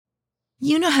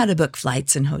You know how to book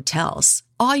flights and hotels.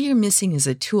 All you're missing is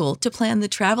a tool to plan the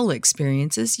travel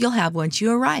experiences you'll have once you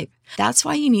arrive. That's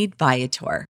why you need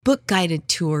Viator. Book guided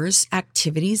tours,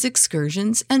 activities,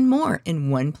 excursions, and more in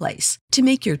one place to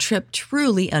make your trip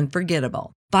truly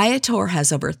unforgettable. Viator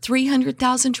has over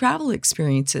 300,000 travel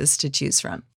experiences to choose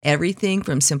from. Everything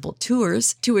from simple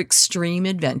tours to extreme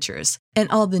adventures and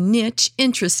all the niche,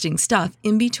 interesting stuff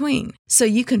in between. So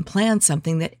you can plan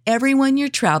something that everyone you're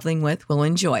traveling with will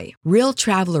enjoy. Real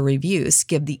traveler reviews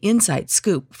give the inside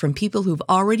scoop from people who've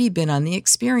already been on the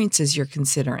experiences you're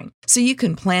considering. So you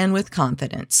can plan with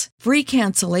confidence. Free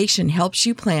cancellation helps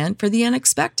you plan for the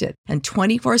unexpected. And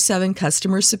 24/7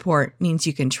 customer support means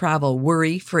you can travel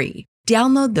worry-free.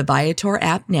 Download the Viator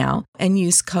app now and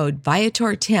use code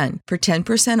Viator10 for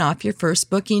 10% off your first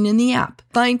booking in the app.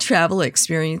 Find travel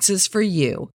experiences for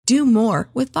you. Do more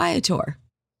with Viator.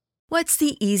 What's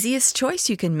the easiest choice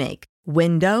you can make?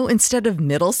 Window instead of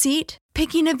middle seat?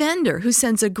 Picking a vendor who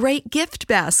sends a great gift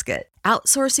basket?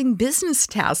 Outsourcing business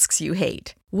tasks you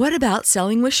hate? What about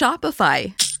selling with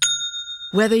Shopify?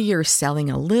 Whether you're selling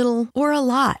a little or a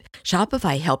lot,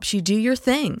 Shopify helps you do your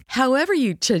thing, however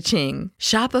you cha-ching.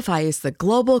 Shopify is the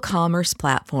global commerce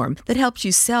platform that helps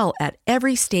you sell at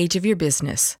every stage of your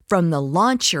business. From the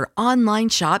launch your online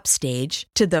shop stage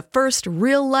to the first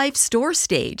real-life store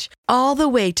stage, all the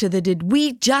way to the did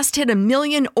we just hit a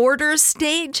million orders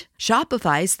stage?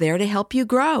 Shopify's there to help you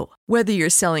grow. Whether you're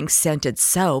selling scented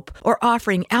soap or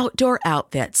offering outdoor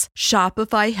outfits,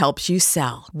 Shopify helps you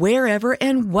sell. Wherever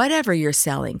and whatever you're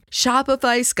selling,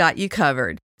 Shopify's got you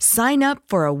covered. Sign up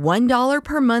for a $1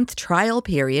 per month trial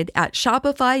period at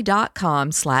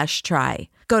shopify.com/try.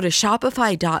 Go to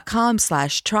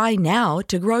shopify.com/try now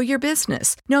to grow your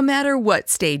business, no matter what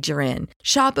stage you're in.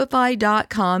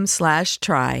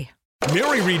 Shopify.com/try.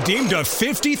 Mary redeemed a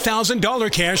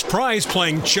 $50,000 cash prize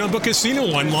playing Chumba Casino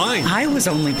online. I was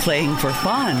only playing for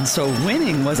fun, so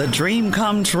winning was a dream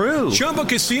come true. Chumba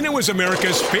Casino is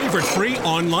America's favorite free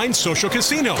online social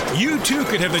casino. You too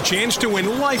could have the chance to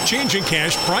win life-changing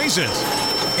cash prizes.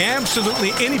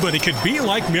 Absolutely anybody could be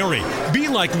like Mary. Be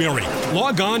like Mary.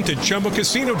 Log on to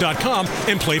ChumbaCasino.com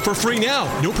and play for free now.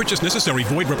 No purchase necessary.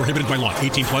 Void where prohibited by law.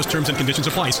 18 plus terms and conditions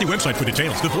apply. See website for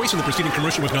details. The voice in the preceding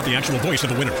commercial was not the actual voice of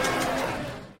the winner.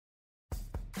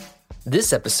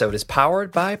 This episode is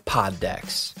powered by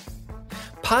Poddex.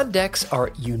 Poddex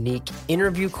are unique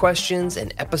interview questions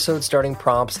and episode starting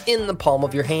prompts in the palm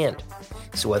of your hand.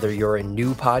 So whether you're a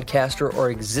new podcaster or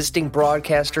existing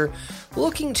broadcaster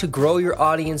looking to grow your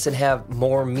audience and have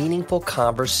more meaningful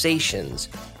conversations,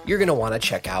 you're going to want to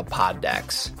check out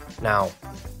Poddex. Now,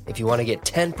 if you want to get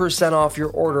 10% off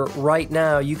your order right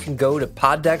now, you can go to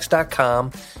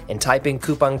poddex.com and type in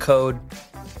coupon code,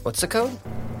 what's the code?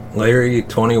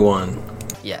 Larry21.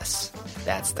 Yes,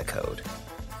 that's the code.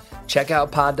 Check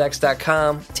out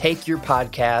poddex.com. Take your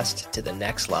podcast to the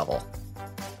next level.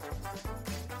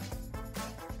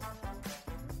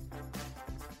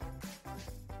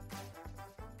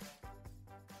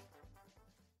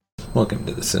 Welcome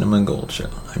to the Cinema Gold Show.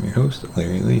 I'm your host,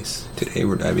 Larry Leese. Today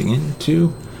we're diving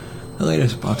into the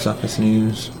latest box office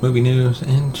news, movie news,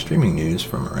 and streaming news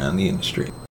from around the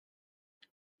industry.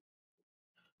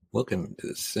 Welcome to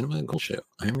the Cinema Gold Show.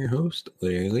 I'm your host,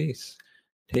 Larry Leese.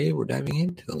 Today we're diving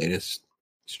into the latest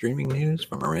streaming news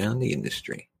from around the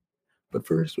industry. But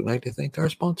first, we'd like to thank our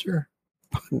sponsor,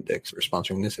 Poddex, for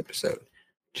sponsoring this episode.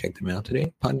 Check them out today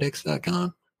at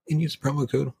poddex.com and use the promo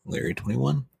code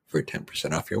Larry21 for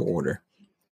 10% off your order.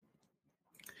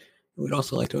 We'd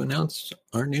also like to announce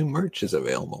our new merch is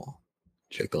available.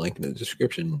 Check the link in the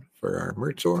description for our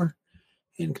merch store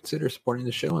and consider supporting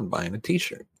the show and buying a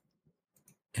t-shirt.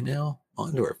 And now,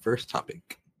 on to our first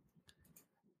topic.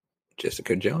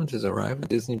 Jessica Jones has arrived at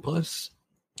Disney Plus,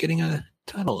 getting a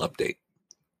title update.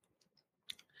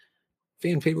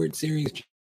 Fan favorite series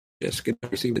Jessica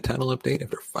received a title update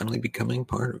after finally becoming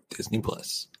part of Disney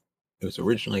Plus. It was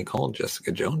originally called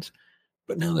Jessica Jones,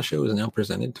 but now the show is now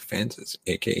presented to fans as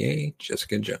AKA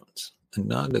Jessica Jones, a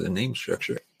nod to the name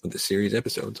structure of the series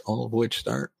episodes, all of which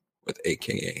start with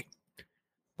AKA.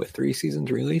 With 3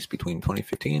 seasons released between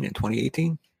 2015 and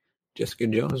 2018, Jessica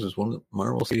Jones was one of the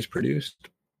Marvel series produced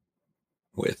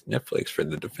with Netflix for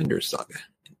the Defenders saga,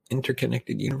 an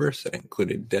interconnected universe that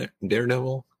included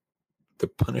Daredevil, The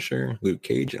Punisher, Luke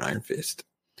Cage, and Iron Fist.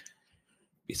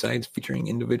 Besides featuring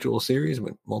individual series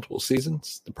with multiple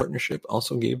seasons, the partnership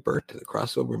also gave birth to the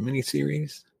crossover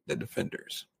miniseries, The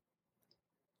Defenders.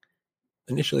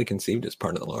 Initially conceived as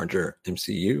part of the larger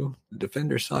MCU, the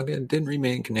Defenders saga didn't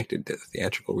remain connected to the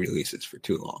theatrical releases for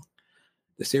too long.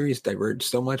 The series diverged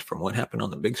so much from what happened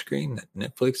on the big screen that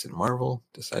Netflix and Marvel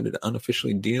decided to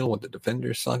unofficially deal with the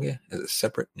Defenders saga as a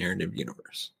separate narrative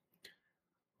universe.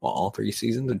 While all 3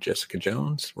 seasons of Jessica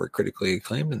Jones were critically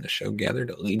acclaimed and the show gathered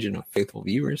a legion of faithful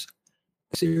viewers,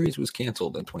 the series was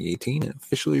canceled in 2018 and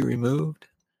officially removed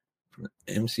from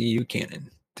the MCU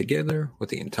canon, together with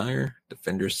the entire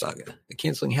Defenders saga. The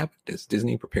canceling happened as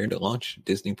Disney prepared to launch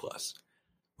Disney Plus,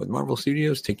 with Marvel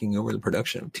Studios taking over the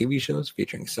production of TV shows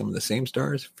featuring some of the same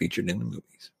stars featured in the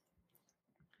movies.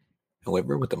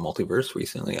 However, with the multiverse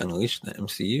recently unleashed in the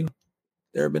MCU,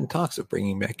 there have been talks of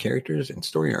bringing back characters and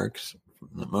story arcs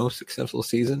from the most successful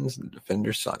seasons of the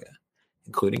Defenders saga,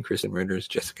 including Kristen Ritter's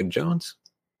Jessica Jones.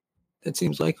 That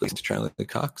seems likely since Charlie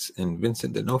Cox and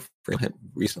Vincent D'Onofrio have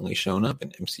recently shown up in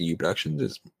MCU productions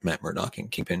as Matt Murdock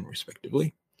and Kingpin,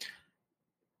 respectively.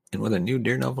 And with a new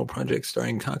Daredevil project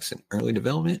starring Cox in early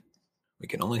development, we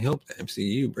can only hope that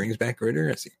MCU brings back Ritter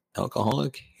as the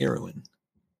alcoholic heroine.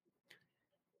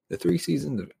 The 3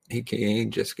 seasons of AKA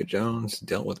Jessica Jones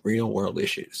dealt with real-world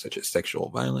issues such as sexual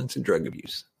violence and drug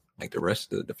abuse. Like the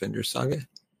rest of the Defenders saga,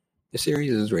 the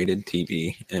series is rated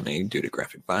TV-MA due to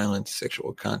graphic violence,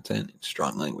 sexual content, and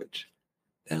strong language.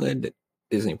 That led to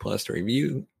Disney Plus to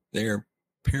review their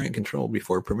parent control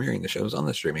before premiering the shows on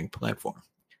the streaming platform.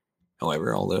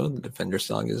 However, although the Defenders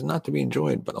saga is not to be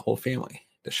enjoyed by the whole family,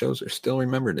 the shows are still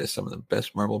remembered as some of the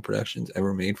best Marvel productions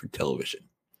ever made for television.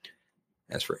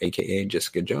 As for AKA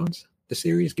Jessica Jones, the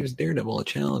series gives Daredevil a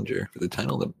challenger for the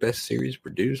title of the best series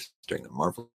produced during the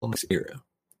Marvel era.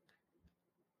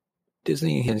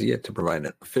 Disney has yet to provide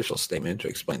an official statement to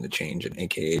explain the change in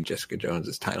AKA Jessica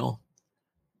Jones' title.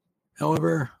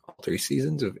 However, all 3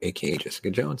 seasons of AKA Jessica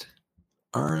Jones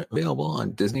are available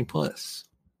on Disney Plus.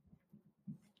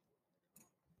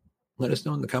 Let us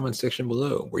know in the comments section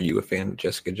below. Were you a fan of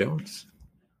Jessica Jones?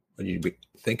 What did you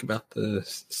think about the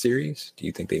series? Do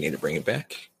you think they need to bring it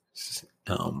back?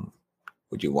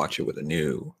 Would you watch it with a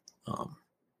new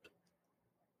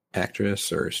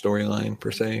actress or storyline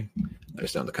per se? Let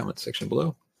us know in the comments section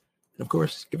below. And of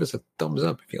course, give us a thumbs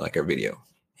up if you like our video.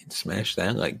 And smash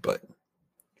that like button.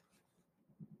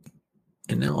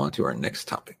 And now on to our next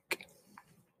topic.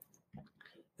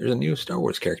 There's a new Star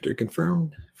Wars character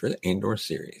confirmed for the Andor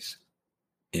series.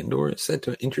 Andor is set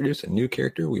to introduce a new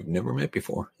character we've never met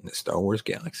before in the Star Wars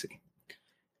galaxy.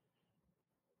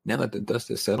 Now that the dust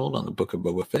has settled on the Book of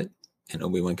Boba Fett and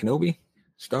Obi-Wan Kenobi,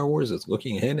 Star Wars is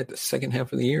looking ahead at the second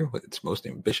half of the year with its most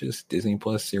ambitious Disney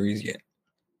Plus series yet.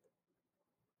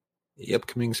 The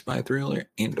upcoming spy thriller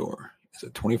Andor is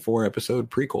a 24-episode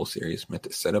prequel series meant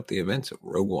to set up the events of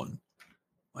Rogue One,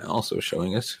 while also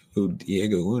showing us who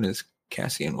Diego Luna's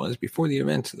Cassian was before the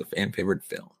events of the fan-favorite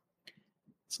film.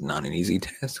 It's not an easy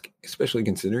task, especially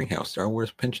considering how Star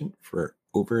Wars' penchant for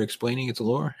over-explaining its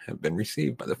lore have been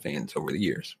received by the fans over the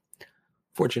years.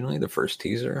 Fortunately, the first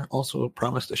teaser also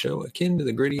promised a show akin to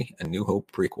the gritty A New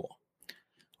Hope prequel,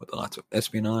 with lots of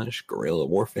espionage, guerrilla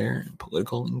warfare, and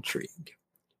political intrigue.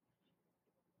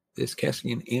 This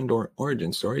Cassian Andor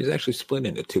origin story is actually split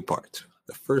into 2 parts.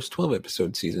 The first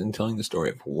 12-episode season telling the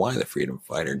story of why the freedom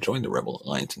fighter joined the Rebel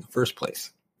Alliance in the first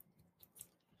place.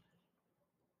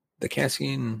 The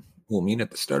Cassian we'll meet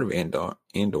at the start of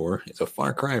Andor is a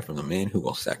far cry from the man who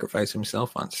will sacrifice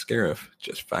himself on Scarif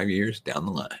just 5 years down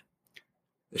the line.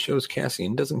 The show's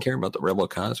Cassian doesn't care about the rebel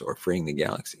cause or freeing the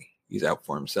galaxy. He's out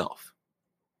for himself.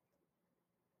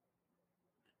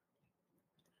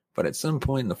 But at some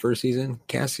point in the first season,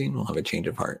 Cassian will have a change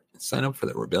of heart and sign up for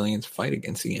the rebellion's fight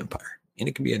against the Empire. And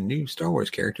it could be a new Star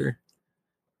Wars character,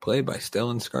 played by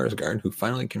Stellan Skarsgård, who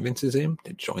finally convinces him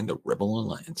to join the Rebel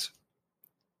Alliance.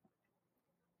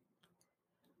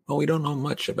 Well, we don't know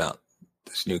much about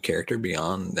this new character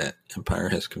beyond that Empire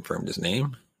has confirmed his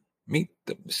name. Meet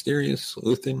the mysterious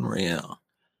Luthen Rael,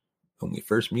 whom we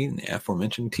first meet in the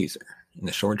aforementioned teaser. In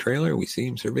the short trailer, we see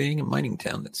him surveying a mining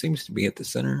town that seems to be at the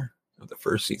center of the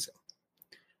first season.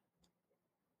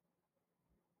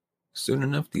 Soon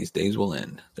enough, these days will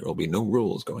end. There will be no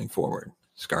rules going forward,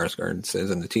 Skarsgård says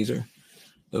in the teaser.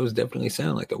 Those definitely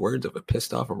sound like the words of a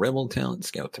pissed-off rebel talent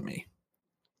scout to me.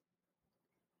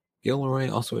 Gilroy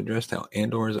also addressed how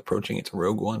Andor is approaching its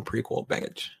Rogue One prequel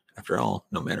baggage. After all,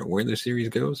 no matter where the series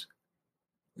goes,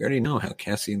 we already know how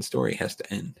Cassian's story has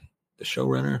to end. The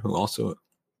showrunner, who also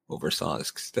oversaw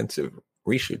extensive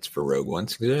reshoots for Rogue One,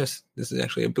 suggests this is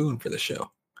actually a boon for the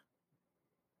show,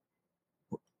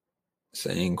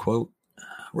 saying, quote,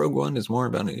 Rogue One is more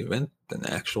about an event than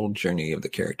the actual journey of the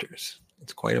characters.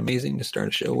 It's quite amazing to start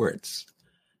a show where it's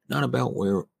not about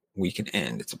where we can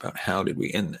end, it's about how did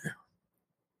we end there.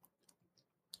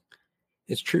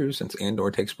 It's true, since Andor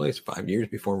takes place 5 years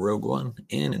before Rogue One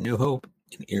and A New Hope,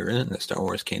 an era in the Star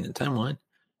Wars canon timeline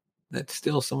that's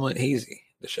still somewhat hazy.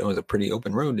 The show has a pretty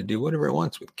open road to do whatever it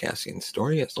wants with Cassian's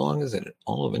story, as long as it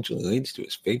all eventually leads to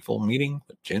his fateful meeting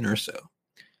with Jyn Erso.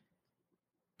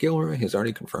 Gilroy has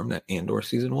already confirmed that Andor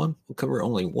Season 1 will cover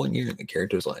only 1 year in the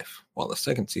character's life, while the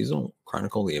second season will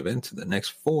chronicle the events of the next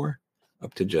 4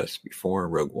 up to just before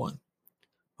Rogue One.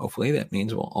 Hopefully that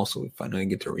means we'll also finally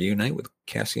get to reunite with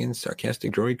Cassian's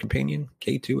sarcastic droid companion,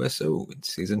 K2SO, in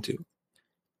Season 2.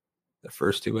 The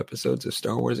first 2 episodes of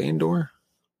Star Wars Andor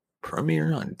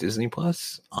premiere on Disney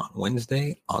Plus on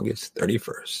Wednesday, August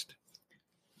 31st.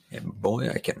 And boy,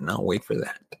 I cannot wait for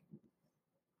that.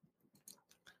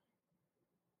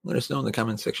 Let us know in the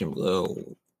comments section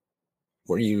below,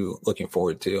 what are you looking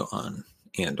forward to on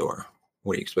Andor?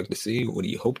 What do you expect to see? What do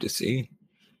you hope to see?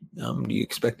 Do you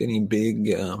expect any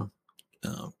big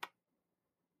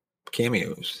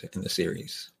cameos in the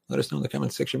series? Let us know in the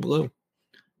comments section below.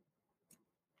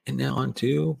 And now on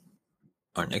to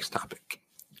our next topic.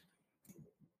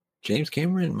 James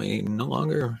Cameron may no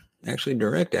longer actually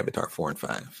direct Avatar 4 and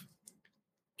 5.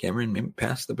 Cameron may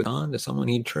pass the baton to someone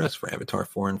he trusts for Avatar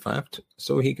 4 and 5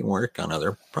 so he can work on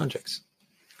other projects.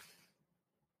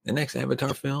 The next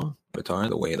Avatar film, Avatar: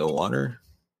 The Way of the Water,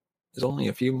 is only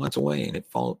a few months away, and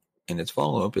its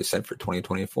follow-up is set for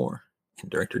 2024.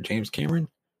 And director James Cameron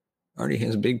already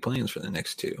has big plans for the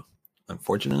next 2.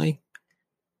 Unfortunately,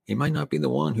 he might not be the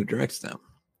one who directs them.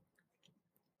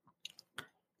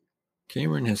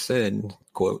 Cameron has said,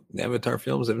 quote, "The Avatar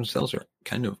films themselves are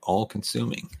kind of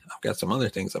all-consuming. I've got some other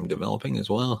things I'm developing as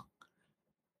well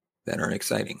that are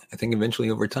exciting. I think eventually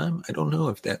over time, I don't know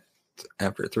if that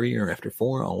after 3 or after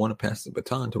 4, I'll want to pass the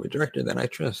baton to a director that I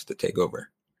trust to take over,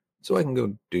 so I can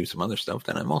go do some other stuff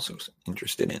that I'm also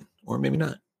interested in, or maybe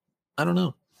not. I don't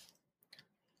know."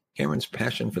 Cameron's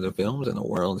passion for the films and the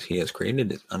worlds he has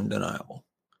created is undeniable.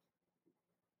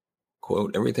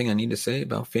 Quote, "Everything I need to say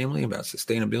about family, about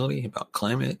sustainability, about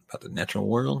climate, about the natural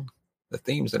world, the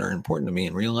themes that are important to me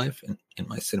in real life and in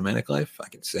my cinematic life, I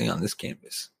can say on this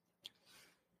canvas.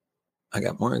 I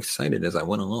got more excited as I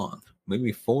went along.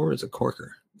 Movie 4 is a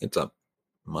corker. It's a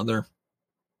mother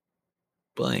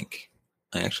blank.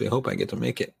 I actually hope I get to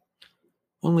make it.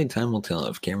 Only time will tell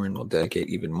if Cameron will dedicate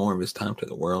even more of his time to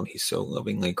the world he so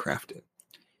lovingly crafted.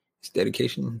 His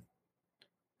dedication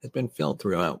has been felt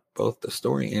throughout both the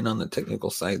story and on the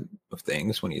technical side of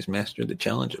things when he's mastered the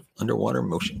challenge of underwater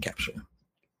motion capture.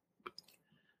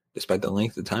 Despite the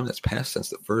length of time that's passed since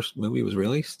the first movie was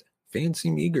released, fans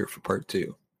seem eager for part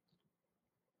 2.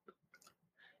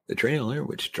 The trailer,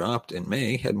 which dropped in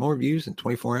May, had more views in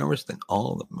 24 hours than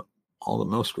all the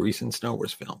most recent Star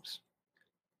Wars films.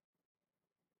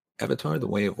 Avatar: The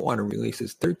Way of Water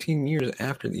releases 13 years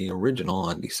after the original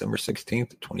on December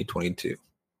 16th, 2022.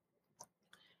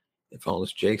 It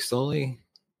follows Jake Sully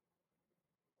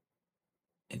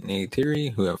and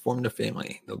Neytiri, who have formed a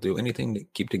family. They'll do anything to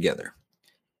keep together.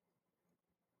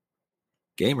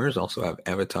 Gamers also have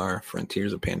Avatar: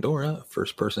 Frontiers of Pandora, a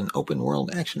first-person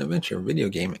open-world action-adventure video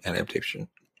game adaptation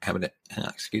from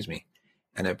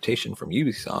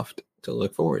Ubisoft to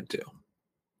look forward to.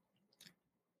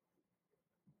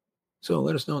 So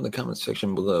let us know in the comments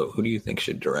section below, who do you think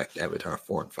should direct Avatar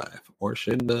 4 and 5? Or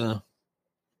should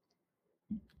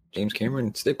James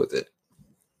Cameron stick with it?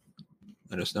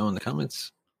 Let us know in the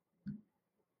comments.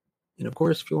 And of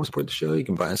course, if you want to support the show, you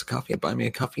can buy us a coffee at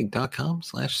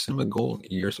buymeacoffee.com/cinemagold.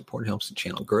 Your support helps the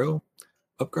channel grow,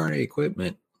 upgrade our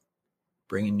equipment,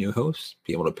 bring in new hosts,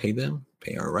 be able to pay them,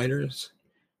 pay our writers,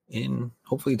 and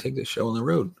hopefully take the show on the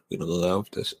road. We'd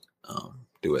love to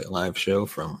do a live show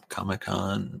from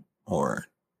Comic-Con or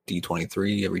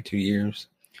D23 every 2 years,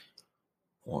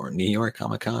 or New York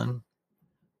Comic-Con.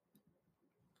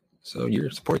 So your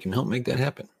support can help make that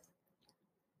happen.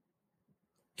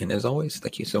 And as always,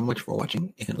 thank you so much for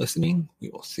watching and listening. We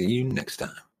will see you next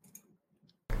time.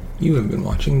 You have been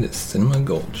watching the Cinema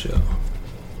Gold Show.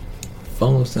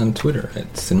 Follow us on Twitter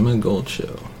at Cinema Gold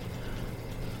Show.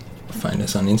 Find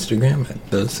us on Instagram at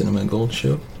The Cinema Gold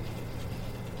Show.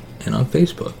 And on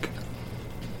Facebook,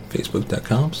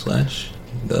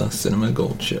 facebook.com/The Cinema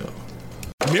Gold Show.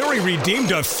 Mary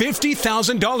redeemed a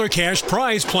 $50,000 cash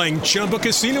prize playing Chumba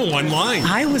Casino online.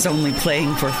 I was only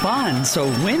playing for fun, so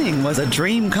winning was a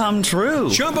dream come true.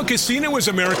 Chumba Casino is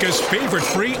America's favorite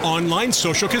free online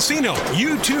social casino.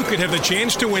 You too could have the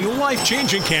chance to win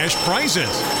life-changing cash prizes.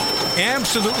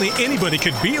 Absolutely anybody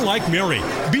could be like Mary.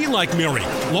 Be like Mary.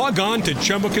 Log on to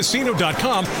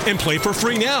ChumbaCasino.com and play for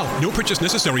free now. No purchase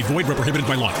necessary. Void where prohibited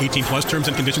by law. 18 plus terms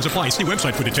and conditions apply. See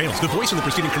website for details. The voice in the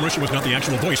preceding commercial was not the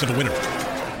actual voice of the winner.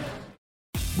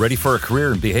 Ready for a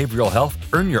career in behavioral health?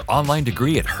 Earn your online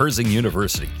degree at Herzing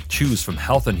University. Choose from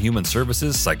health and human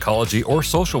services, psychology, or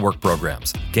social work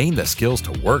programs. Gain the skills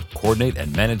to work, coordinate,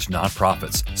 and manage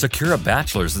nonprofits. Secure a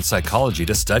bachelor's in psychology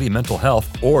to study mental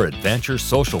health, or advance your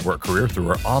social work career through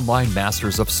our online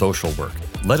Masters of Social Work.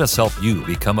 Let us help you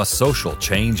become a social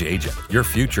change agent. Your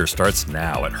future starts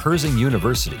now at Herzing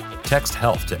University. Text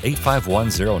HEALTH to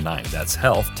 85109. That's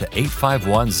HEALTH to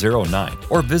 85109.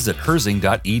 Or visit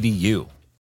herzing.edu.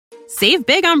 Save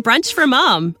big on brunch for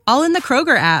mom, all in the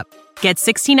Kroger app. Get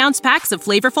 16-ounce packs of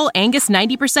flavorful Angus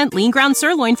 90% lean ground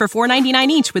sirloin for $4.99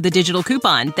 each with a digital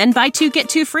coupon. Then buy 2, get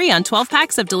 2 free on 12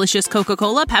 packs of delicious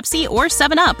Coca-Cola, Pepsi, or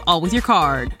 7-Up, all with your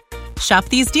card. Shop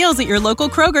these deals at your local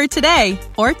Kroger today,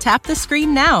 or tap the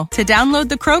screen now to download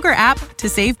the Kroger app to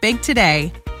save big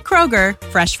today. Kroger,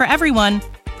 fresh for everyone.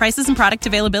 Prices and product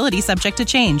availability subject to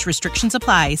change. Restrictions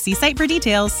apply. See site for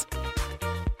details.